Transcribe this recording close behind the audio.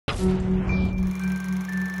I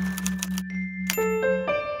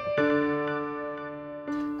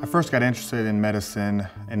first got interested in medicine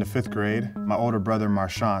in the 5th grade. My older brother,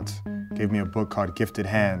 Marchant, gave me a book called Gifted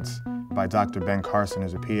Hands by Dr. Ben Carson,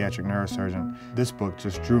 who's a pediatric neurosurgeon. This book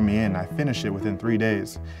just drew me in. I finished it within 3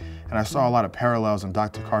 days. And I saw a lot of parallels in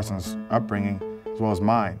Dr. Carson's upbringing, as well as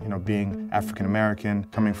mine. You know, being African-American,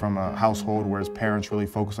 coming from a household where his parents really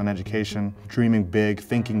focused on education, dreaming big,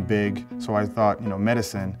 thinking big. So I thought, you know,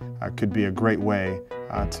 medicine could be a great way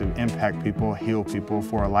to impact people, heal people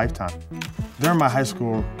for a lifetime. During my high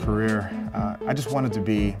school career, I just wanted to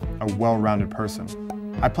be a well-rounded person.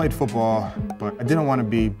 I played football, but I didn't want to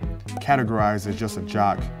be categorized as just a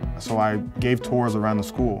jock. So I gave tours around the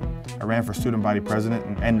school. I ran for student body president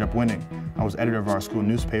and ended up winning. I was editor of our school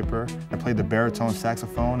newspaper. I played the baritone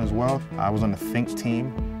saxophone as well. I was on the Think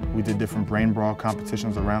team. We did different brain brawl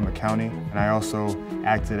competitions around the county. And I also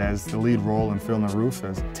acted as the lead role in Fiddler on the Roof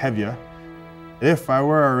as Tevye. If I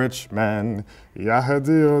were a rich man,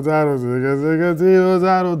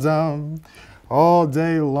 all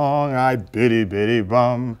day long I'd biddy biddy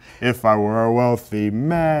bum. If I were a wealthy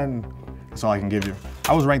man. That's all I can give you.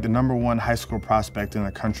 I was ranked the #1 high school prospect in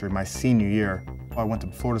the country my senior year. I went to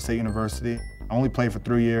Florida State University. I only played for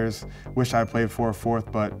 3 years. Wish I played for a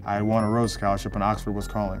 4th, but I won a Rhodes Scholarship and Oxford was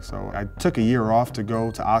calling. So I took a year off to go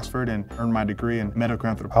to Oxford and earn my degree in Medical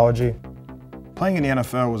Anthropology. Playing in the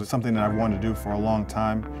NFL was something that I've wanted to do for a long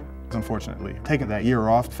time. Unfortunately, taking that year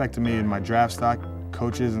off affected me in my draft stock.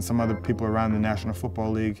 Coaches and some other people around the National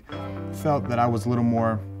Football League felt that I was a little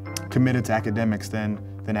more committed to academics than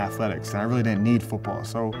athletics, and I really didn't need football.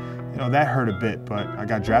 So, you know, that hurt a bit, but I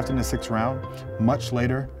got drafted in the 6th round, much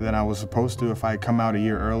later than I was supposed to if I had come out a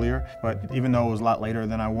year earlier. But even though it was a lot later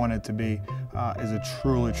than I wanted to be, is a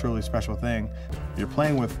truly, truly special thing. You're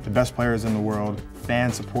playing with the best players in the world.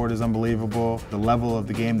 Fan support is unbelievable. The level of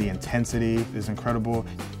the game, the intensity is incredible.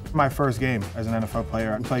 My first game as an NFL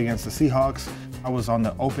player, I played against the Seahawks. I was on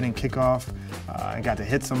the opening kickoff. I got to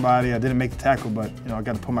hit somebody. I didn't make the tackle, but you know, I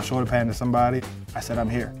got to put my shoulder pad into somebody. I said, I'm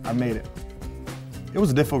here. I made it. It was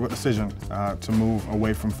a difficult decision to move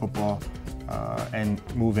away from football and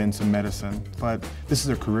move into medicine. But this is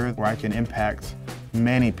a career where I can impact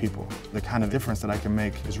many people. The kind of difference that I can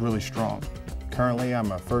make is really strong. Currently,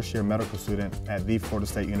 I'm a first-year medical student at the Florida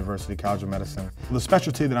State University College of Medicine. The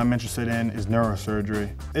specialty that I'm interested in is neurosurgery.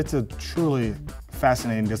 It's a truly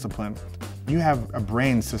fascinating discipline. You have a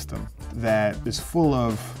brain system that is full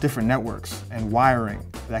of different networks and wiring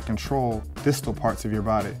that control distal parts of your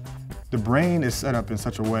body. The brain is set up in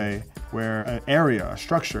such a way where an area, a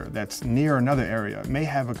structure that's near another area may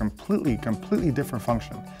have a completely different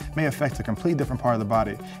function, may affect a completely different part of the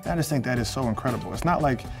body. And I just think that is so incredible. It's not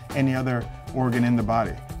like any other organ in the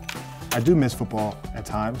body. I do miss football at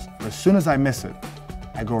times, but as soon as I miss it,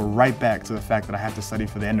 I go right back to the fact that I have to study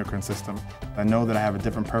for the endocrine system. I know that I have a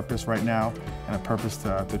different purpose right now and a purpose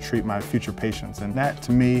to treat my future patients. And that,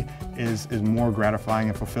 to me, is more gratifying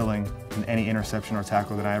and fulfilling than any interception or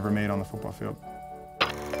tackle that I ever made on the football field.